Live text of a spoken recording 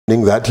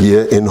that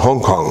year in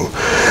Hong Kong.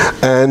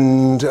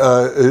 And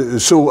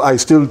so I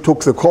still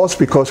took the course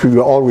because we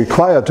were all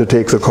required to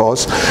take the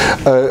course,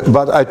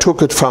 but I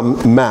took it from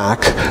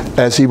Mac,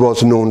 as he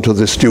was known to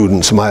the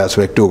students, Myers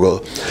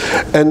McDougall.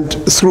 And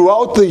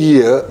throughout the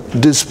year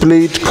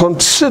displayed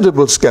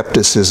considerable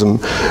skepticism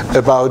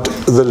about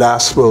the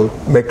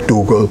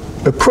Lasswell-McDougall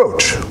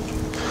approach.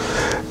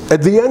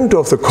 At the end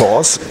of the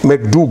course,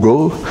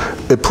 McDougall,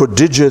 a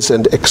prodigious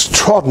and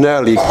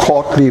extraordinarily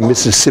courtly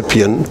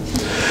Mississippian,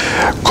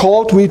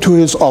 called me to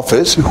his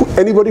office.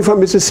 Anybody from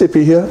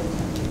Mississippi here?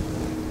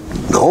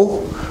 No?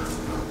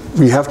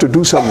 We have to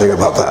do something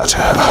about that.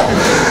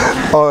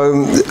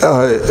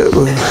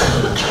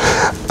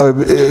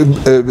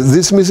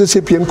 This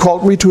Mississippian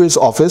called me to his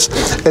office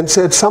and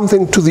said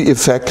something to the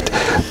effect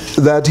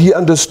that he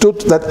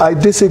understood that I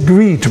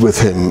disagreed with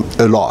him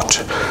a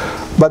lot,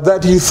 but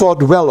that he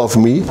thought well of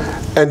me,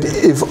 and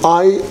if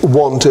I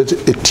wanted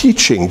a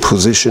teaching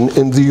position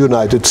in the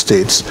United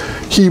States,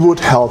 he would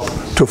help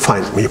to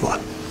find me one.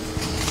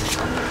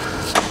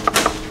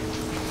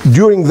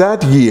 During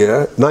that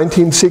year,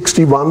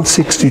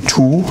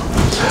 1961-62,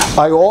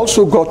 I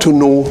also got to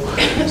know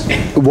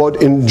what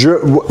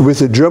with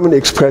the German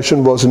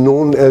expression was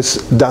known as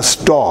das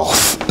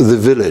Dorf, the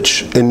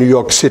village in New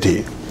York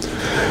City,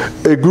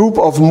 a group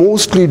of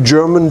mostly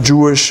German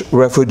Jewish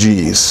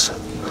refugees.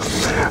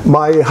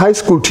 My high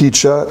school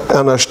teacher,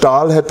 Anna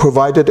Stahl, had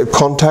provided a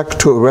contact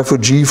to a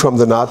refugee from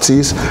the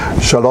Nazis,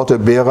 Charlotte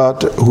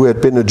Gerhard, who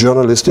had been a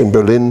journalist in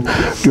Berlin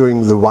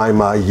during the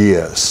Weimar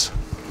years.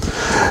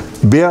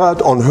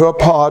 Gerhard, on her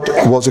part,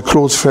 was a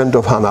close friend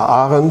of Hannah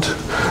Arendt,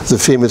 the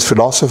famous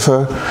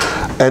philosopher,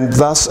 and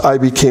thus I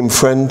became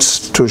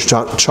friends to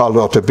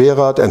Charlotte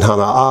Gerhard and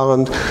Hannah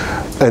Arendt,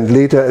 and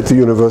later at the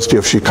University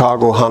of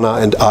Chicago, Hannah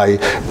and I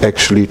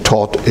actually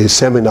taught a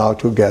seminar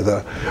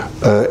together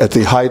at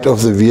the height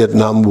of the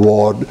Vietnam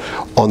War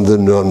on the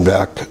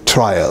Nuremberg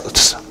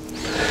trials.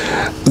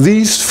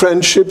 These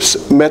friendships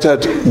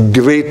mattered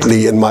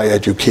greatly in my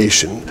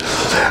education.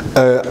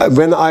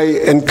 When I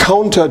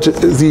encountered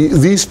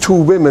these two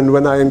women,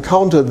 when I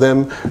encountered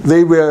them,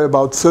 they were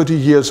about 30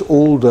 years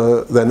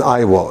older than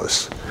I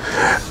was.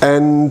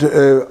 And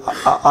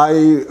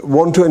I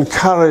want to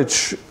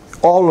encourage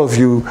all of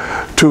you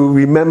to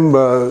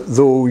remember,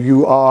 though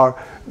you are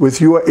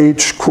with your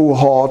age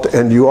cohort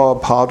and you are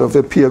part of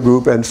a peer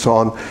group and so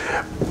on,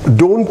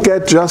 don't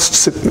get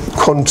just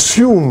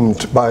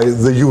consumed by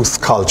the youth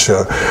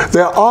culture.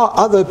 There are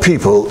other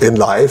people in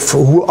life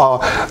who are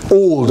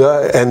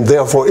older and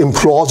therefore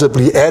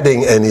implausibly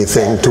adding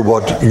anything to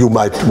what you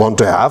might want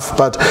to have,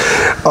 but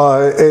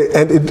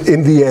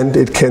in the end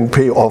it can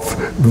pay off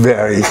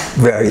very,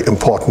 very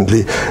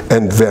importantly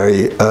and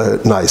very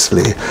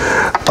nicely.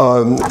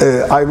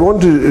 I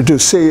wanted to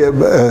say a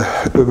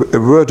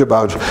word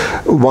about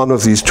one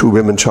of these two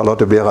women,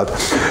 Charlotte Gerhard.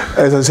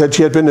 As I said,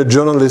 she had been a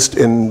journalist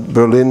in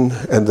Berlin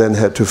and then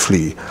had to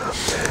flee.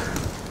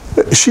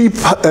 She,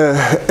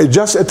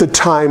 just at the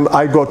time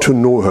I got to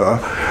know her,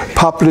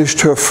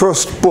 published her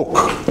first book,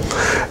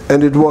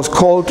 and it was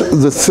called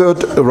The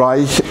Third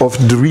Reich of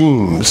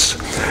Dreams.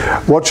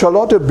 What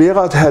Charlotte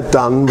Gerhard had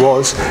done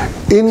was,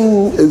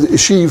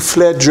 she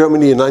fled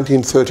Germany in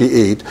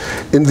 1938.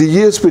 In the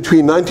years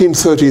between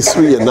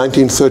 1933 and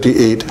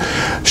 1938,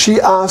 she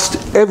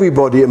asked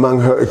everybody among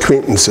her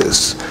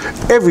acquaintances,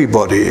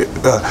 everybody,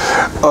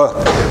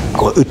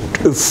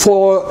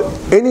 for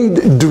any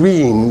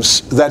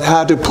dreams that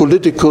had a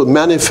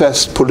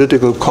manifest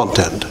political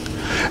content.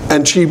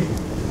 And she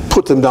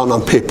put them down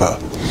on paper.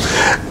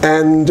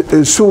 And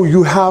so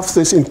you have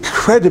this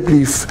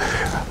incredibly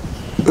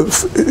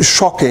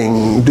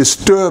shocking,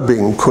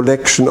 disturbing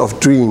collection of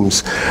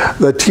dreams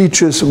that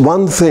teaches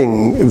one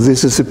thing.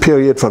 This is a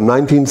period from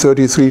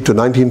 1933 to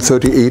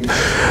 1938,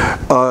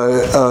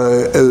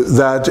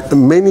 that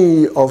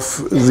many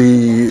of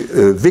the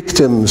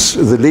victims,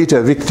 the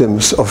later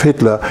victims of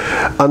Hitler,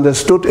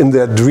 understood in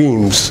their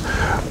dreams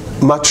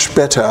much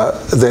better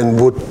than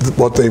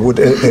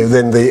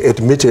than they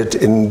admitted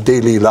in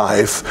daily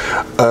life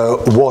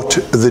what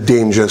the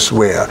dangers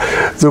were.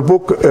 The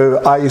book,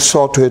 I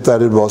saw to it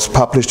that it was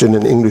published in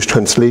an English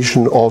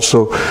translation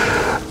also,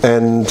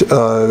 and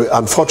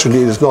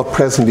unfortunately it is not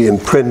presently in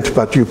print,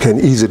 but you can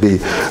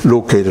easily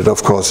locate it,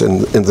 of course,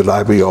 in the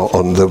library or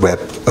on the web.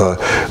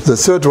 The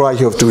Third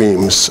Reich of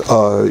Dreams,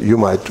 you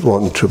might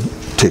want to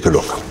take a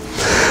look.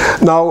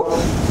 Now,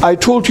 I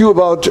told you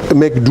about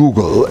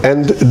McDougall,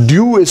 and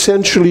due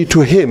essentially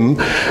to him,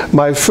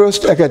 my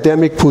first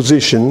academic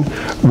position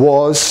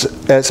was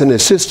as an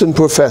assistant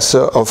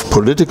professor of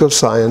political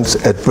science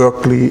at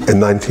Berkeley in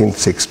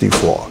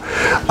 1964.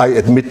 I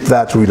admit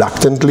that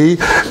reluctantly,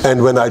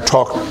 and when I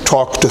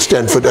talk to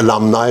Stanford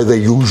alumni, they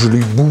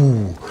usually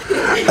boo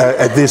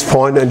at this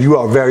point, and you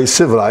are very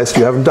civilized,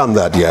 you haven't done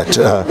that yet.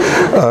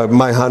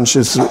 My hunch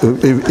is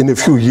in a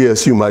few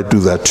years you might do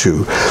that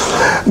too.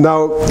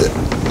 Now,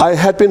 I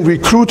had been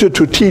recruited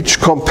to teach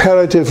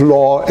comparative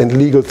law and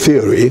legal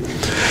theory,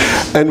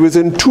 And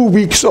within 2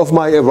 weeks of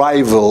my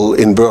arrival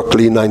in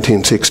Berkeley in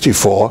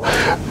 1964,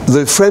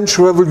 the French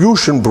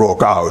Revolution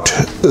broke out,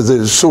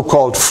 the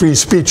so-called free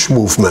speech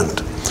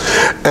movement.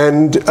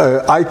 And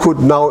I could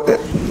now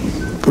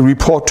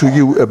report to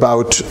you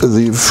about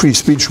the free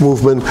speech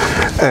movement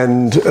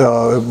and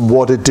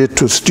what it did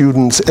to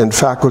students and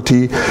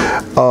faculty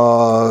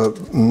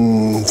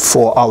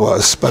for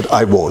hours, but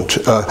I won't.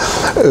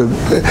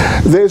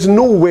 There's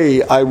no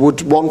way I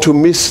would want to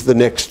miss the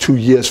next 2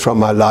 years from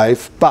my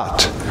life,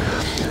 but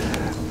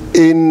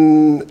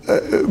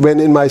when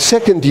in my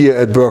second year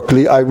at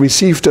Berkeley I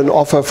received an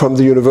offer from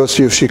the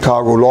University of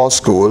Chicago Law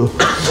School,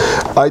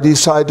 I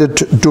decided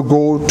to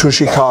go to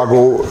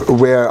Chicago,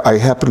 where I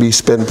happily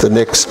spent the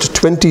next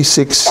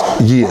 26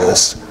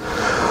 years.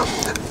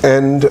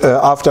 And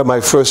after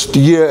my first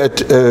year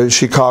at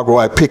Chicago,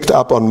 I picked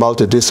up on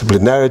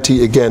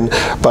multidisciplinarity again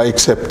by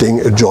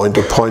accepting a joint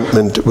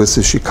appointment with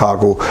the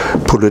Chicago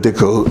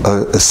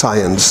Political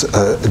Science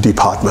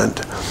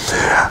Department.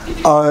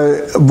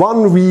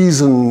 One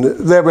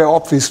reason, there were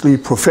obviously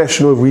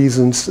professional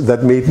reasons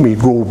that made me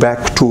go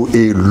back to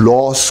a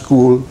law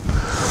school,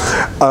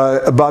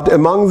 but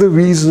among the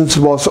reasons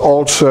was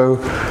also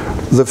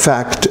the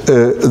fact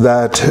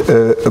that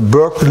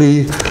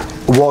Berkeley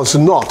was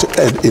not,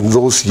 in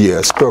those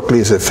years, Berkeley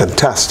is a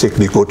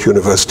fantastically good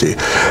university,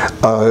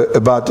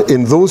 but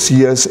in those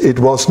years it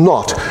was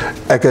not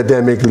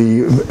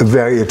academically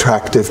very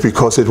attractive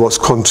because it was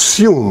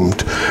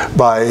consumed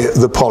by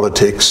the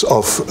politics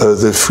of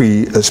the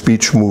free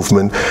speech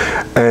movement.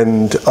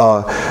 And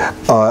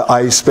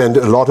I spent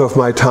a lot of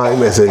my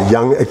time as a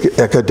young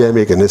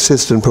academic and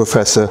assistant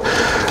professor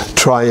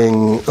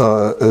trying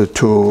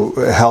to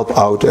help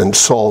out and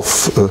solve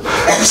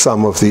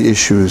some of the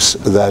issues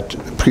that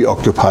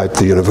preoccupied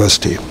the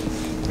university.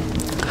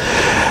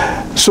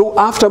 So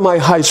after my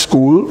high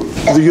school,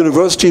 the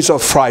universities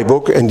of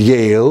Freiburg and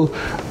Yale,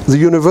 the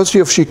University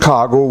of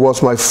Chicago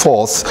was my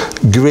fourth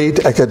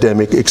great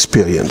academic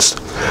experience.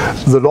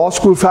 The law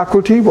school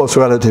faculty was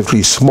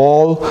relatively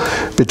small,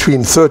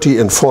 between 30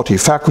 and 40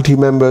 faculty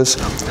members.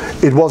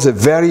 It was a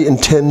very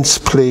intense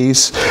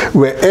place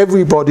where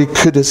everybody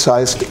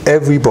criticized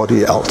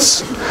everybody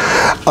else.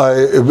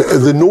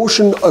 The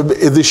notion,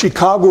 the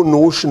Chicago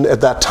notion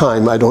at that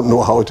time, I don't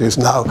know how it is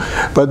now,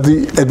 but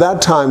at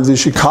that time the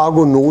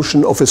Chicago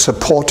notion of a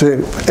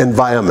supportive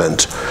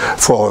environment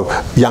for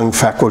young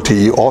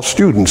faculty or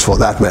students for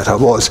that matter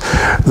was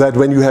that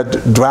when you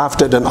had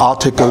drafted an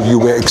article you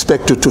were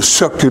expected to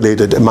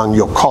circulate it among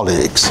your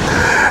colleagues.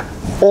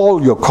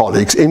 All your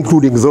colleagues,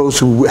 including those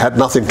who had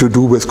nothing to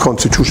do with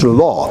constitutional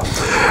law.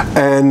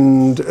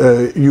 And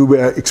you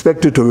were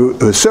expected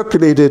to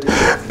circulate it,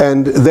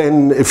 and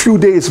then a few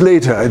days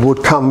later it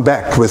would come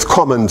back with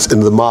comments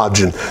in the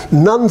margin.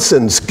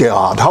 Nonsense,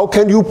 Gerhard, how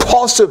can you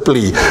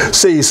possibly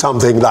say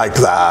something like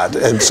that?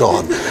 And so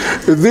on.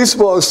 This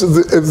was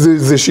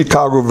the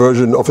Chicago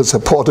version of a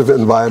supportive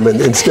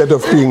environment. Instead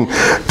of being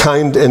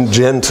kind and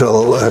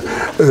gentle,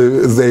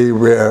 they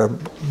were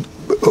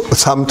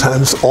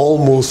sometimes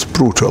almost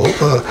brutal,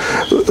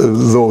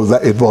 though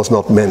it was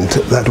not meant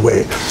that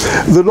way.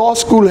 The law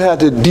school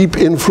had a deep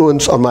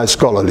influence on my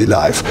scholarly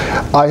life.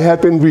 I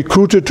had been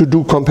recruited to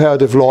do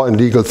comparative law and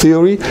legal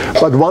theory,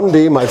 but one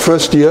day, my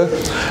first year,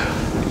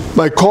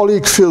 my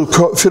colleague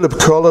Philip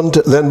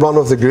Kurland, then one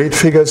of the great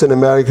figures in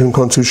American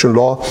constitutional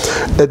law,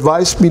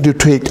 advised me to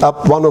take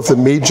up one of the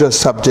major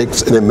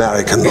subjects in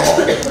American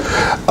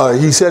law.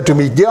 He said to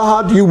me,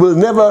 Gerhard, you will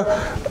never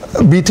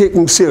be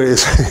taken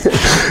seriously.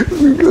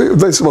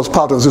 This was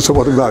part of the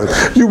supporting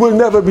environment. You will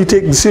never be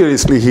taken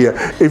seriously here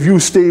if you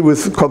stay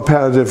with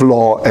comparative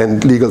law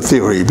and legal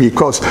theory,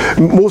 because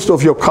most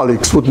of your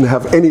colleagues wouldn't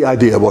have any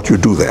idea what you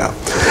do there.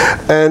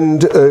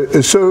 And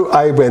so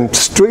I went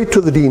straight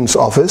to the dean's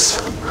office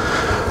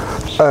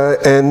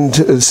and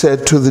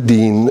said to the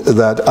dean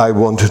that I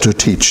wanted to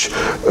teach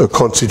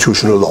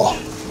constitutional law.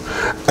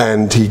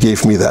 And he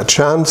gave me that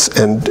chance,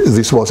 and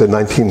this was in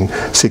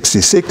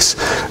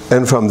 1966,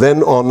 and from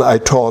then on I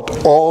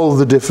taught all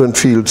the different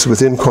fields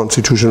within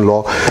constitutional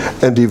law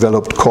and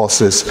developed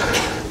courses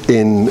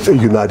in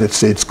United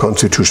States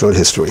constitutional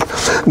history.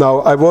 Now,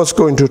 I was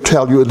going to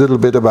tell you a little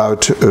bit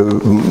about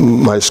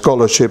my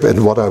scholarship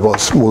and what I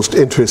was most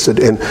interested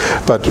in,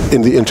 but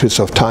in the interest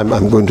of time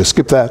I'm going to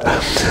skip that.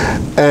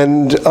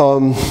 And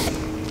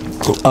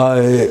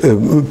I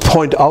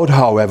point out,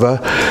 however,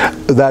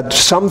 that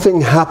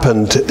something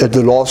happened at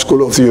the law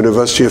school of the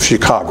University of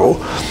Chicago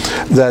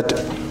that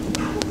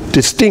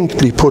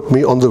distinctly put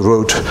me on the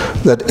road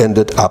that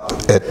ended up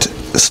at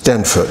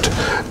Stanford.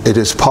 It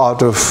is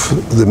part of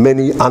the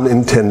many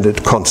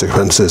unintended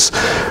consequences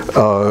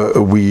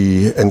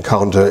we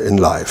encounter in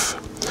life.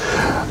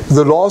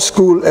 The law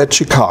school at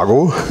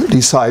Chicago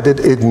decided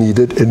it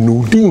needed a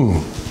new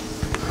dean.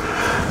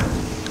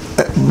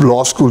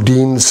 Law school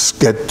deans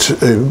get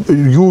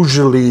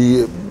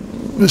usually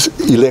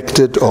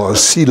elected or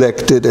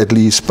selected at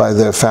least by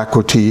their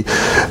faculty,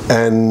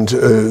 and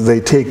they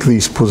take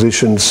these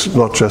positions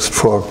not just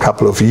for a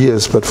couple of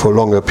years but for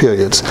longer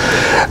periods.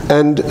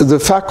 And the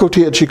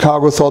faculty at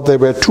Chicago thought there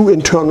were two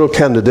internal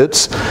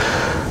candidates.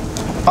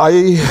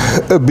 I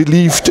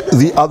believed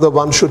the other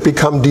one should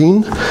become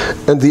dean,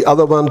 and the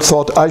other one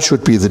thought I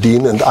should be the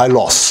dean, and I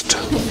lost.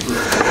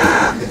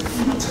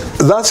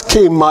 Thus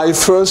came my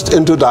first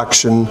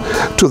introduction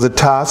to the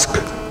task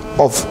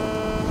of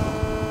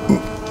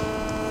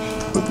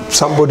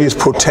somebody is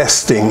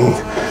protesting,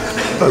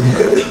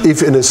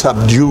 if in a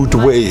subdued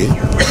way.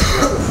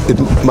 It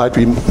might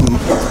be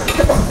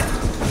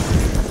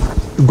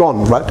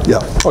gone, right?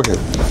 Yeah, okay.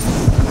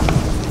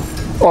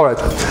 All right.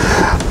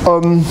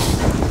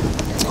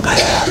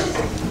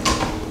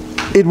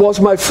 It was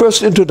my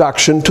first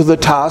introduction to the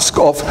task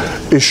of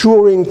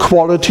assuring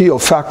quality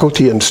of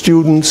faculty and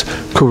students,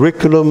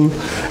 curriculum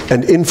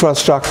and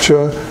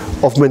infrastructure,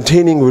 of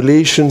maintaining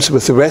relations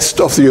with the rest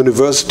of the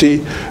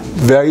university,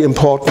 very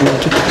important,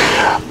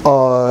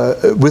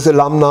 with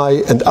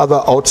alumni and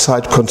other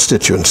outside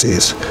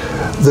constituencies.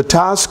 The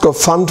task of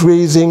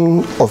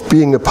fundraising, of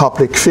being a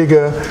public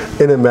figure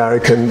in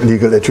American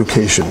legal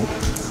education.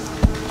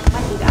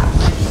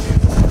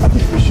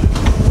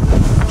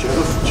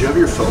 Do you have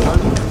your phone on?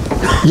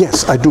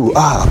 Yes, I do.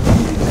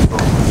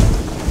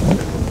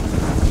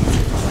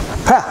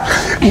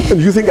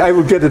 You think I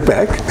will get it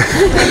back?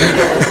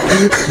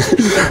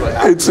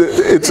 It's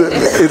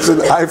an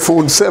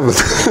iPhone 7.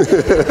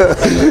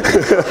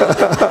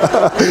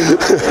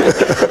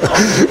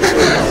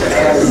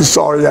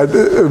 Sorry,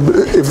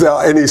 if there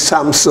are any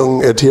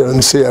Samsung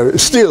adherents here.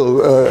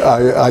 Still,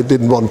 I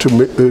didn't want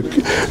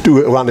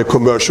to run a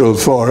commercial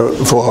for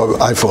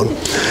iPhone.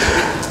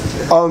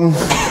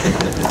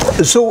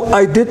 So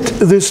I did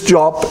this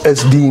job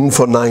as dean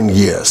for 9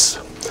 years.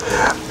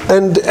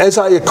 And as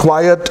I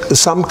acquired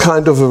some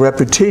kind of a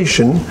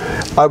reputation,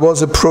 I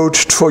was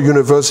approached for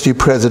university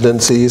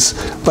presidencies,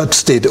 but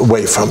stayed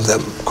away from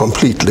them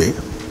completely.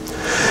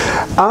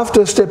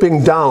 After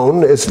stepping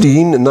down as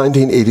dean in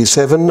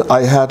 1987,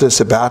 I had a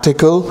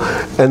sabbatical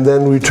and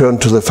then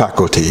returned to the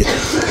faculty.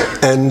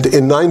 And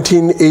in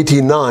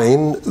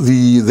 1989,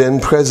 the then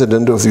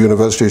president of the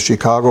University of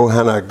Chicago,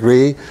 Hannah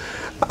Gray,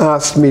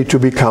 asked me to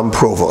become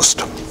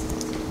provost.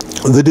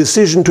 The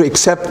decision to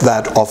accept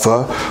that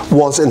offer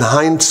was, in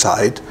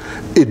hindsight,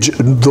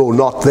 though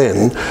not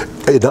then,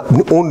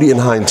 only in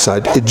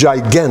hindsight, a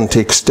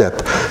gigantic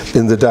step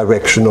in the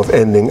direction of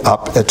ending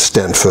up at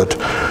Stanford,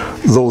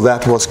 though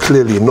that was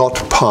clearly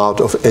not part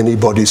of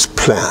anybody's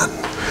plan.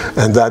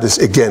 And that is,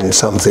 again,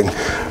 something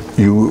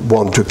you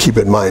want to keep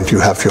in mind. You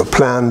have your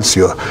plans,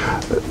 your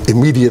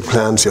immediate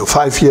plans, your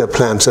 5-year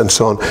plans, and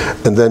so on,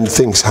 and then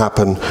things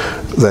happen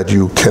that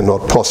you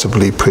cannot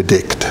possibly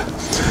predict.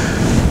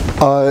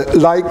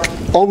 Like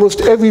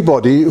almost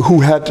everybody who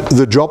had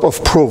the job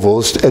of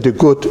provost at a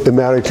good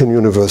American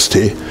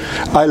university,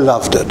 I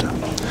loved it.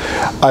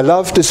 I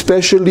loved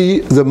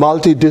especially the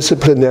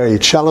multidisciplinary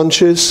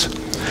challenges,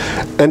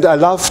 and I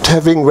loved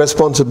having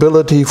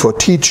responsibility for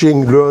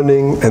teaching,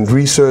 learning, and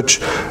research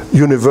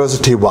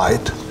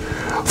university-wide,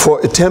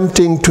 for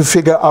attempting to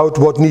figure out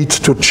what needs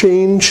to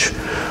change,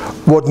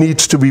 what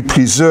needs to be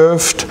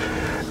preserved,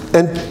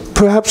 and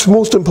perhaps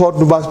most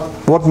important,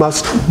 what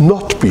must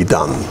not be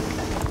done.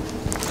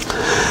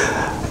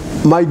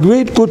 My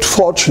great good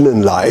fortune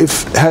in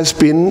life has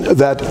been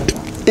that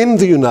in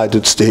the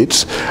United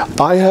States,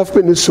 I have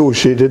been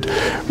associated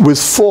with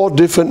 4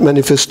 different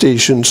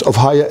manifestations of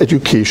higher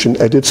education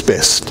at its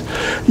best: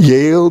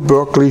 Yale,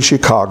 Berkeley,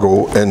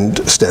 Chicago,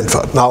 and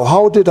Stanford. Now,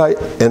 how did I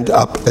end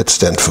up at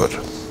Stanford?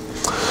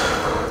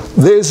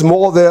 There is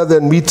more there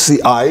than meets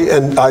the eye,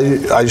 and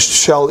I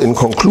shall, in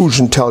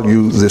conclusion, tell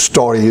you the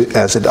story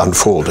as it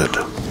unfolded.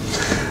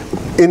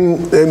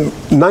 In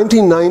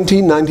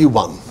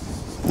 1990-91,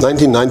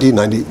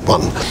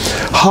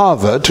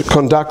 Harvard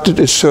conducted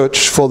a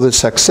search for the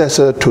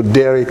successor to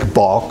Derek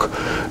Bok,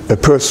 a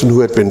person who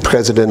had been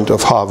president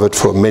of Harvard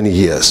for many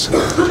years.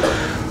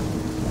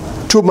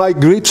 To my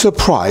great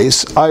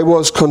surprise, I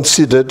was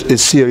considered a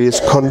serious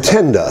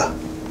contender.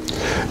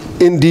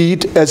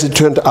 Indeed, as it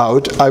turned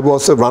out, I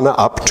was a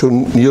runner-up to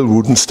Neil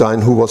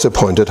Rudenstein, who was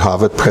appointed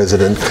Harvard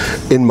president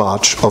in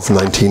March of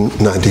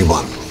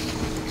 1991.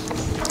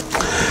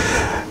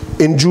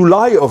 In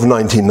July of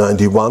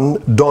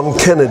 1991, Don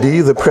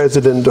Kennedy, the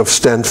president of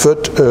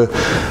Stanford,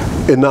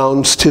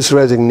 announced his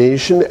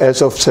resignation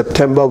as of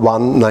September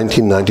 1,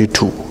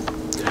 1992.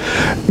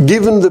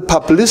 Given the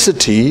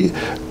publicity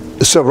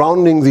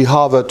surrounding the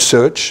Harvard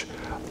search,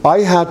 I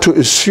had to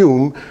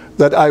assume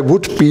that I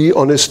would be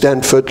on a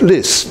Stanford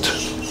list.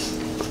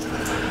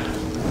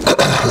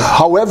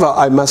 However,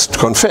 I must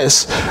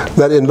confess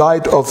that in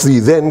light of the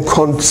then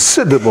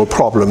considerable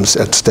problems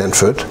at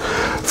Stanford,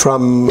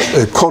 from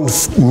a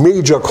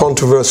major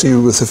controversy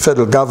with the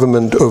federal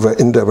government over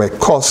indirect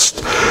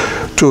cost,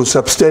 to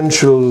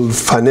substantial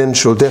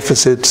financial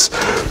deficits,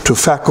 to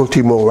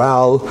faculty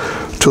morale,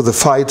 to the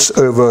fights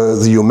over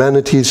the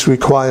humanities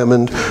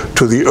requirement,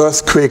 to the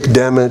earthquake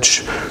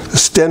damage,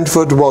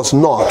 Stanford was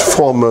not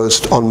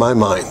foremost on my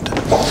mind.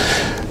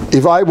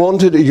 If I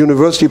wanted a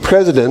university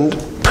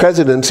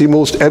presidency,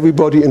 most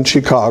everybody in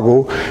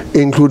Chicago,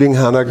 including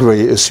Hannah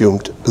Gray,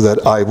 assumed that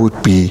I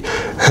would be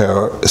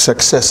her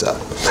successor.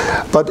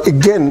 But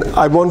again,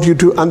 I want you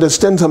to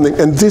understand something,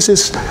 and this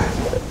is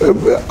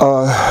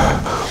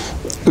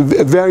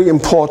very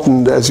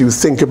important as you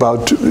think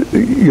about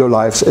your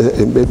lives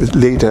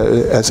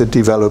later as it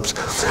develops.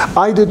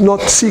 I did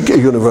not seek a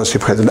university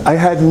president. I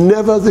had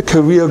never the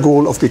career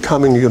goal of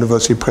becoming a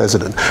university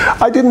president.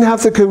 I didn't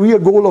have the career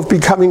goal of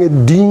becoming a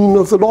dean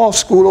of the law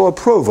school or a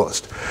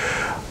provost.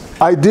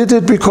 I did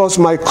it because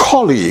my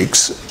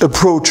colleagues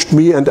approached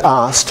me and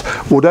asked,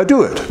 would I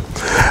do it?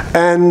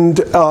 And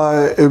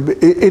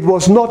it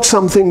was not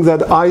something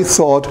that I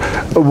thought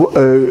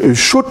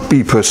should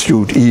be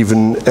pursued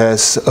even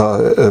as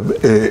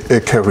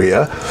a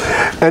career.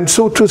 And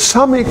so to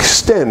some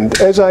extent,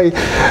 as I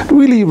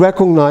really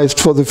recognized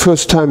for the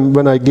first time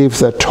when I gave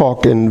that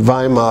talk in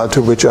Weimar,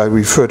 to which I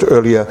referred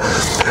earlier,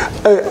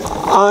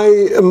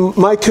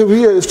 my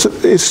career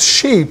is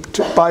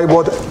shaped by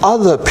what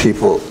other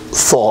people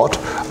thought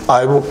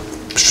I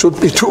should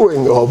be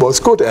doing or was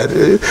good at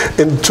it,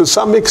 and to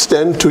some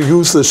extent, to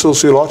use the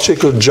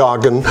sociological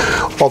jargon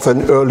of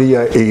an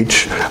earlier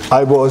age,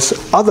 I was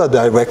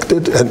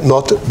other-directed and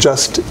not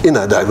just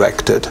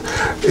inner-directed.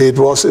 It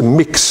was a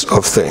mix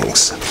of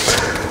things.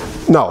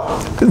 Now,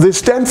 the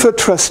Stanford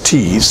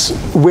trustees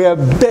were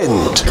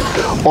bent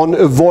on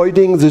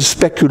avoiding the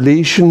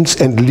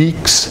speculations and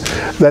leaks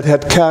that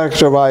had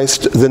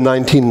characterized the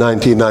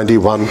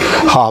 1990-91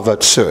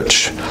 Harvard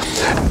search.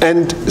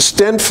 And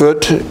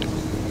Stanford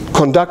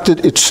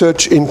conducted its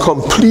search in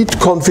complete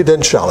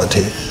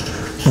confidentiality,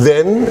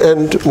 then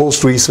and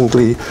most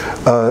recently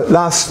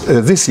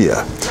this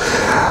year.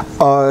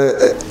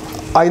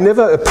 I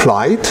never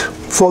applied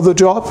for the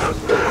job,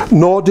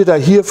 nor did I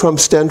hear from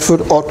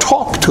Stanford or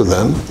talk to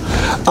them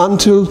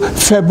until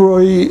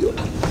February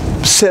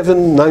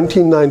 7,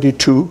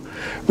 1992,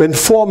 when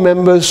 4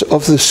 members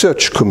of the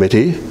search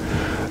committee,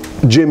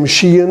 Jim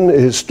Sheehan, a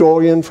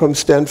historian from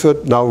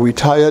Stanford, now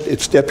retired,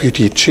 its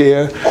deputy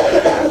chair,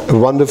 a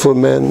wonderful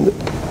man,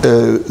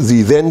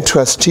 the then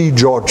trustee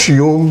George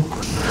Hume,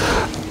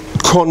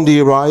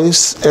 Condi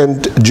Rice,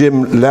 and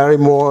Jim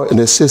Larimore, an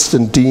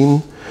assistant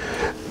dean,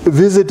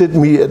 visited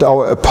me at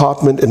our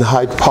apartment in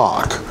Hyde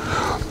Park,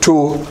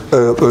 to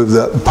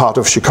the part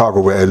of Chicago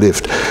where I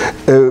lived.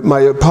 My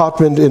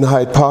apartment in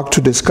Hyde Park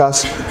to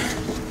discuss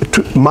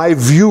my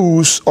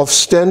views of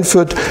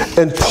Stanford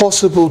and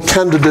possible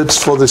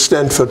candidates for the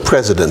Stanford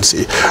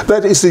presidency.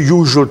 That is the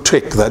usual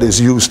trick that is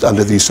used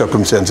under these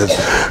circumstances.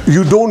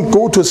 You don't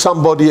go to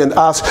somebody and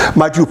ask,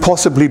 might you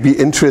possibly be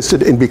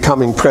interested in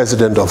becoming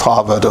president of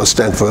Harvard or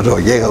Stanford or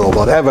Yale or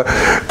whatever,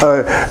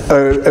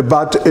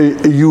 but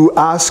you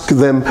ask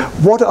them,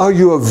 what are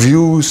your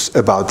views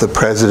about the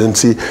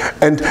presidency?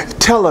 And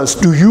tell us,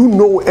 do you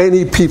know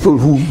any people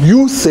who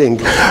you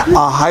think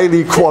are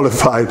highly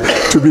qualified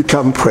to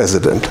become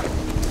president?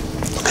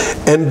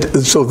 And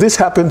so this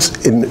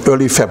happens in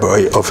early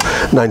February of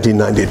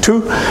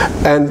 1992,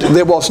 and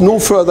there was no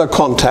further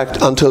contact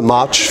until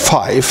March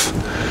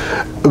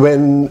 5,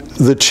 when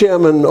the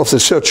chairman of the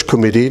search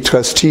committee,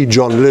 trustee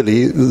John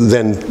Lilly,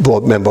 then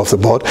board member of the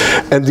board,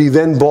 and the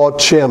then board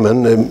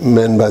chairman, a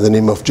man by the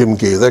name of Jim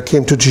Gaither,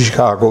 came to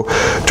Chicago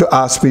to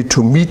ask me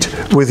to meet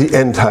with the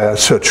entire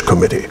search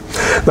committee.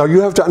 Now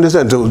you have to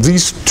understand, so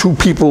these 2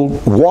 people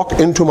walk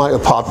into my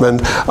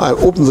apartment, I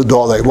open the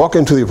door, they walk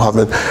into the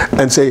apartment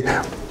and say,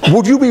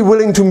 would you be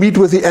willing to meet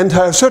with the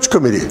entire search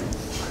committee?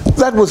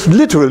 That was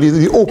literally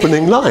the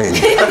opening line.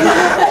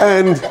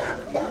 And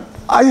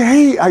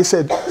I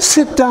said,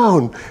 sit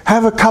down,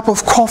 have a cup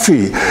of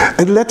coffee,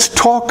 and let's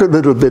talk a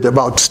little bit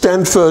about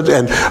Stanford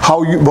and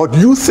what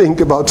you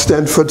think about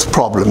Stanford's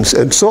problems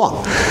and so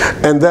on.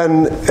 And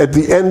then at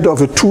the end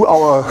of a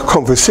 2-hour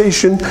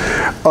conversation,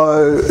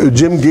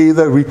 Jim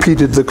Gaither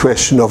repeated the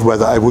question of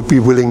whether I would be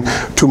willing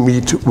to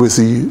meet with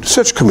the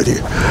search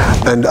committee.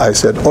 And I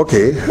said,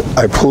 okay.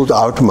 I pulled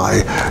out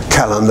my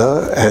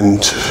calendar and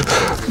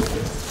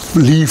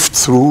leafed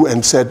through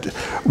and said,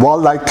 well,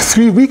 like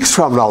 3 weeks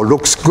from now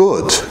looks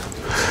good.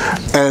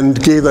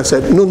 And Gaither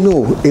said,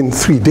 no, in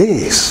 3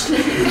 days.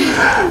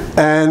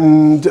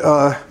 And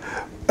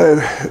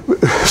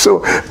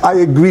so I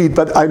agreed,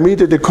 but I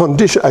made it a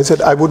condition. I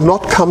said I would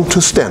not come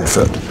to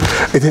Stanford.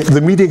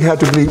 The meeting had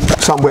to be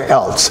somewhere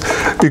else,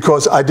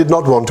 because I did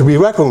not want to be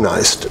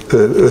recognized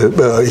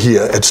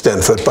here at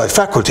Stanford by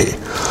faculty,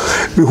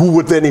 who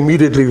would then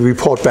immediately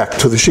report back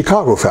to the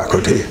Chicago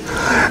faculty.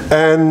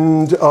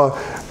 And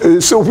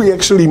so we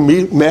actually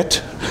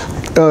met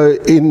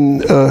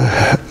in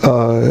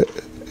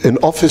an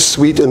office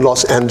suite in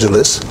Los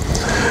Angeles.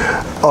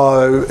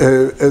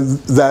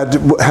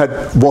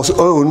 that was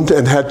owned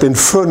and had been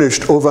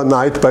furnished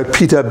overnight by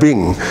Peter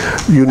Bing.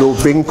 You know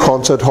Bing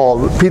Concert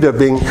Hall. Peter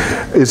Bing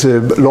is a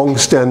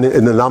long-standing,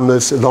 an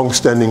alumnus, a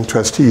long-standing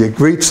trustee, a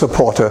great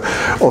supporter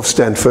of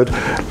Stanford,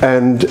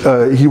 and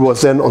he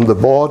was then on the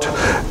board,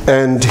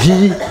 and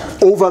he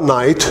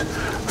overnight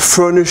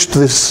furnished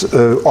this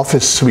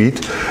office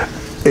suite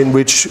in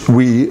which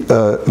we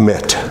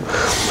met,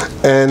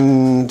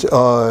 and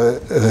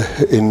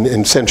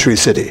in Century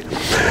City.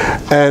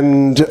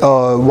 And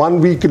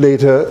 1 week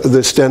later,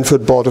 the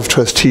Stanford Board of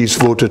Trustees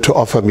voted to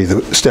offer me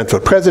the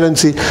Stanford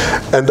presidency,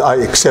 and I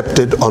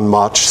accepted on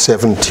March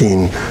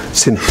 17,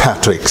 St.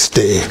 Patrick's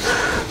Day,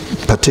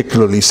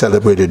 particularly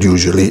celebrated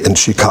usually in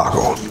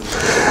Chicago.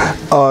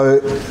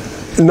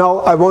 Now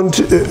I want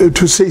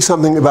to say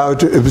something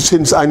about,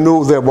 since I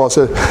know there was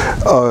a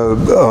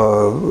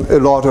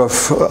lot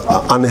of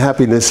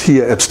unhappiness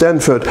here at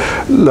Stanford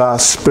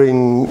last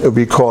spring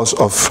because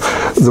of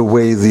the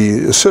way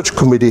the search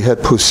committee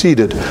had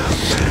proceeded.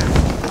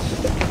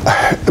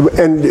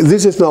 And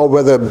this is now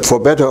whether for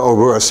better or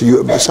worse.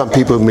 Some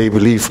people may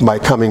believe my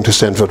coming to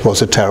Stanford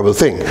was a terrible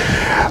thing.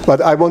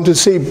 But I want to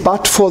say,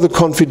 but for the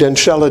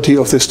confidentiality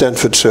of the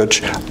Stanford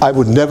search, I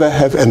would never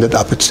have ended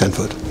up at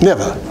Stanford.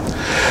 Never.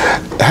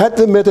 Had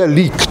the matter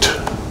leaked,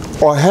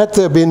 or had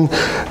there been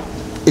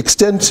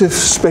extensive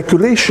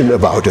speculation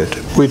about it,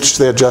 which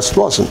there just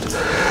wasn't,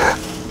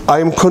 I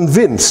am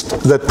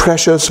convinced that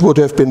pressures would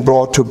have been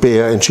brought to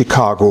bear in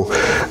Chicago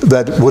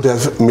that would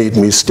have made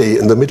me stay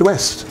in the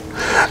Midwest.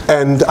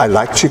 And I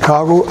liked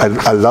Chicago,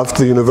 I loved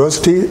the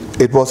university,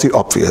 it was the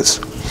obvious.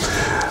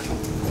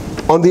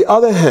 On the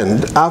other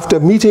hand, after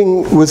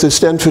meeting with the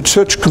Stanford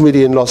Search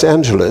Committee in Los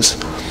Angeles,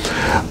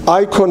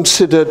 I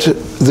considered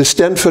the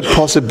Stanford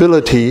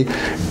possibility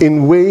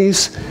in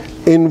ways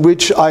in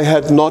which I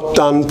had not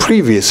done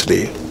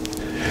previously.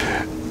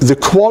 The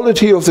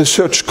quality of the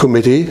search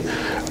committee,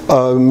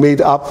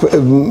 made up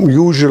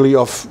usually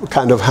of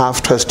kind of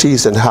half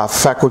trustees and half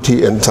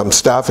faculty and some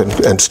staff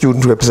and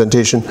student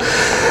representation,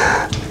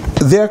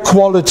 their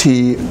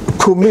quality,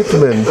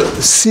 commitment,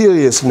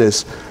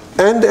 seriousness,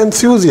 and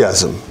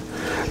enthusiasm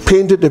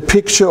painted a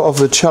picture of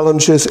the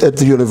challenges at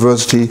the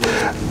university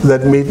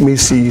that made me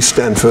see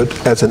Stanford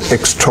as an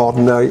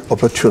extraordinary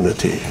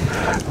opportunity.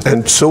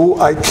 And so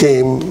I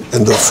came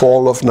in the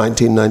fall of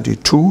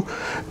 1992,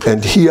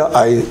 and here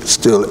I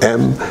still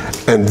am,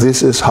 and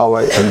this is how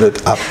I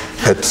ended up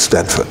at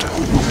Stanford.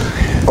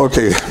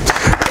 Okay.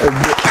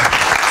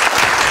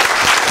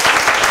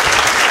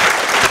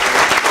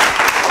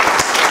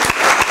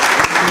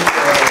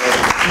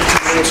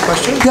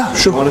 Question? Yeah,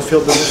 sure. You want to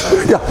field this?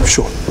 Yeah,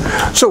 sure.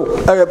 So,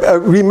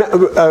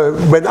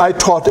 when I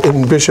taught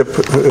in Bishop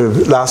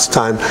last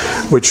time,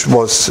 which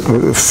was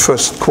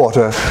first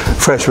quarter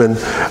freshman,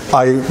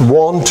 I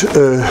warned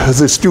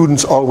the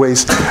students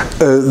always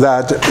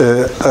that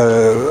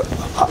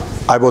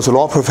I was a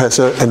law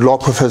professor, and law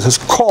professors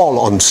call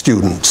on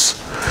students.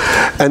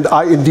 And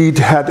I indeed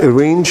had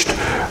arranged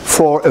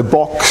for a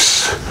box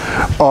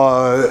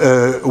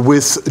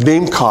with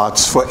name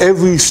cards for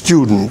every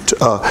student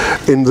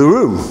in the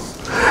room.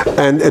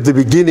 And at the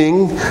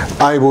beginning,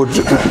 I would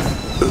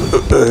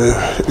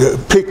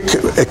pick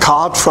a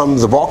card from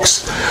the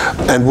box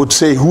and would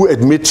say who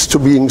admits to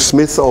being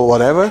Smith or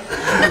whatever,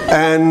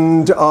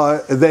 and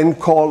then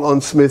call on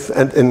Smith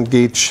and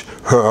engage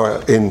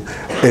her in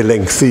a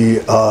lengthy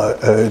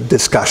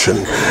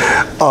discussion.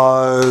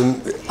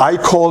 I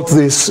called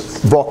this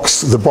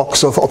box the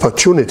box of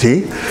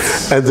opportunity,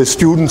 and the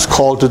students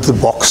called it the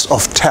box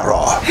of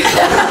terror.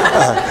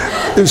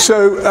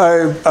 So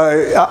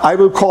I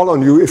will call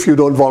on you if you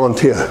don't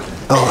volunteer.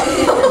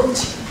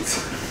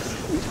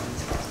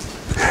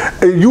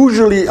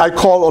 Usually I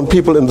call on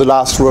people in the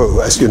last row,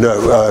 as you know.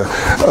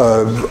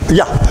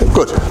 Yeah,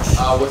 good.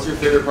 What's your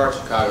favorite part of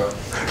Chicago?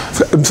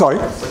 I'm sorry?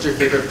 What's your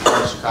favorite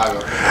part of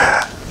Chicago?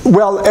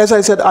 Well, as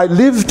I said, I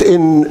lived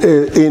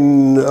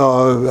in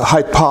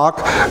Hyde Park,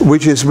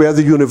 which is where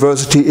the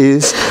university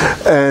is,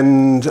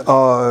 and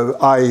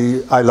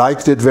I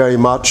liked it very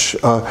much.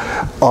 It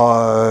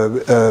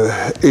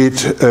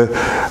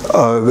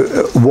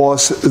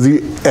was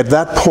at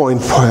that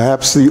point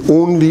perhaps the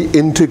only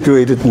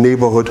integrated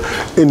neighborhood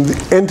in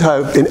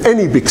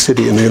any big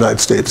city in the United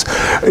States.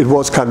 It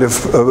was kind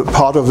of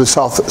part of the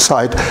South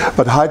Side,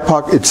 but Hyde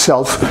Park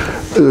itself,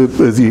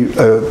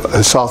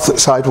 the South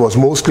Side was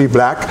mostly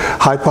black.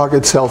 Hyde Park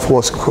itself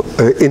was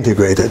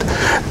integrated,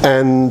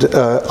 and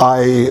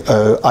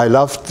I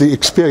loved the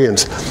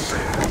experience.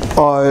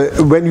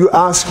 When you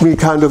ask me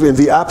kind of in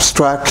the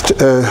abstract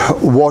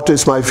what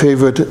is my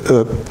favorite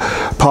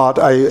part,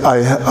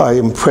 I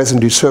am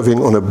presently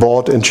serving on a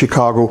board in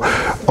Chicago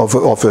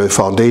of a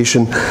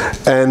foundation,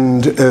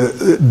 and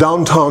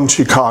downtown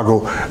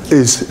Chicago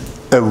is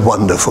a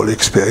wonderful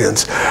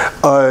experience.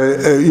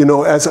 You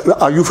know,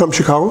 are you from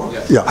Chicago?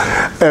 Yes. Yeah.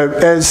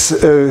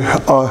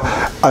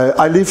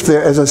 I lived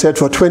there, as I said,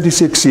 for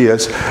 26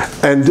 years,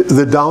 and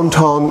the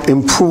downtown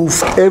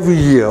improved every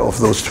year of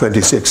those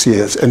 26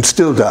 years, and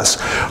still does.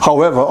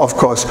 However, of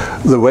course,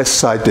 the west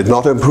side did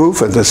not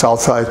improve, and the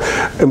south side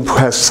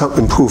has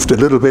improved a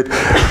little bit.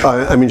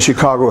 I mean,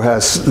 Chicago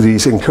has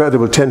these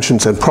incredible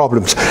tensions and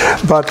problems,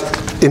 but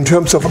in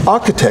terms of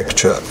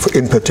architecture,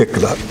 in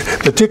particular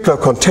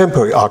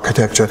contemporary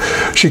architecture,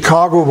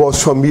 Chicago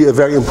was for me a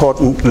very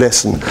important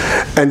lesson,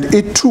 and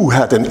it too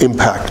had an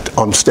impact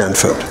on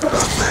Stanford.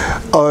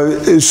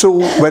 So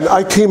when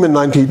I came in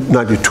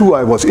 1992,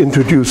 I was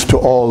introduced to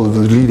all the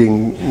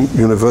leading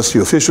university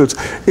officials,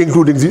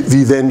 including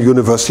the then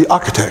university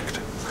architect.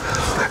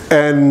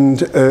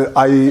 And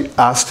I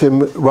asked him,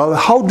 well,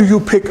 how do you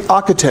pick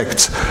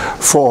architects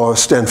for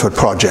Stanford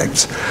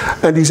projects?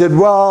 And he said,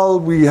 well,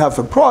 we have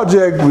a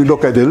project, we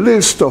look at a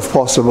list of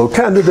possible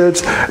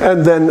candidates,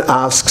 and then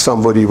ask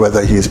somebody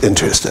whether he is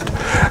interested.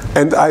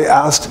 And I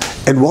asked,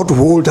 and what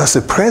role does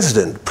the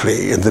president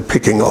play in the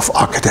picking of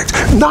architects?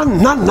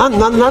 None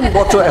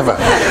whatsoever.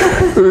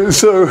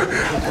 So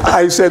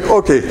I said,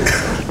 okay,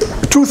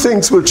 two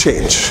things will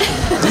change.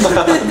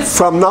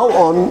 From now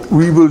on,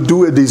 we will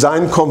do a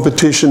design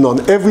competition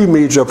on every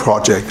major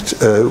project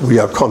we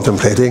are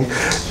contemplating.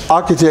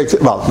 Architects,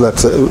 well,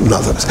 that's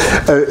another.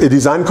 A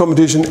design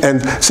competition,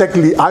 and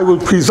secondly, I will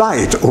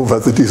preside over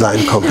the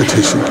design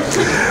competition.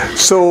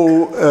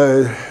 So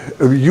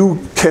you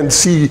can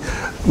see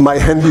my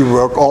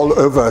handiwork all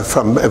over,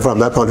 from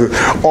that point of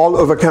view, all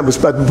over campus.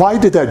 But why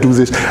did I do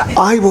this?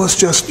 I was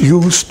just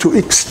used to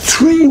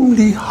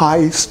extremely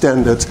high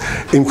standards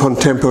in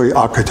contemporary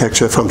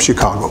architecture from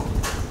Chicago.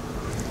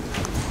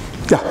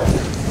 Yeah.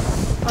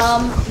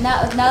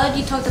 Now that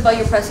you talked about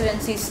your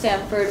presidency at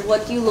Stanford,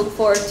 what do you look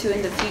forward to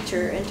in the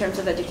future in terms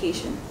of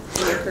education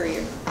in your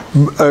career?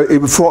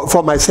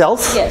 For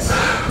myself? Yes.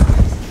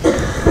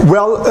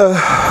 Well,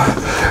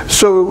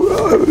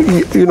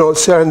 you know,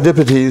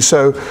 serendipity.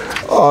 So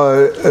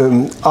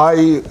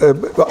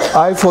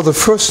I for the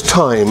first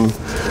time,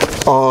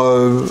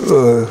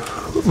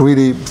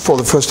 really for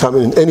the first time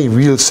in any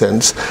real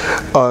sense,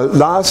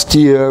 last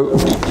year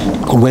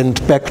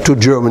went back to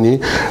Germany,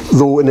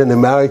 though in an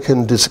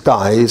American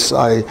disguise.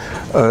 I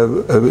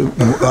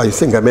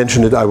think I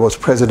mentioned it, I was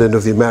president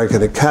of the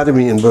American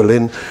Academy in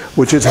Berlin,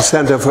 which is a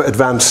center for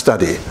advanced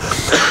study.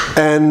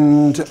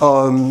 And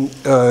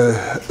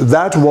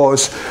that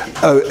was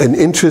an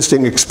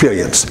interesting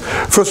experience.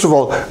 First of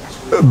all,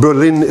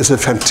 Berlin is a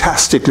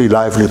fantastically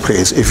lively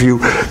place. If you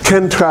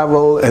can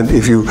travel and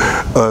if you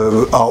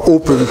are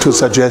open to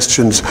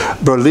suggestions,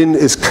 Berlin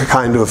is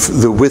kind of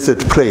the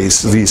withered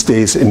place these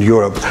days in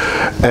Europe.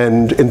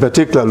 And in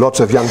particular, lots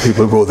of young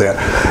people go there.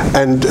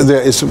 And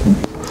there is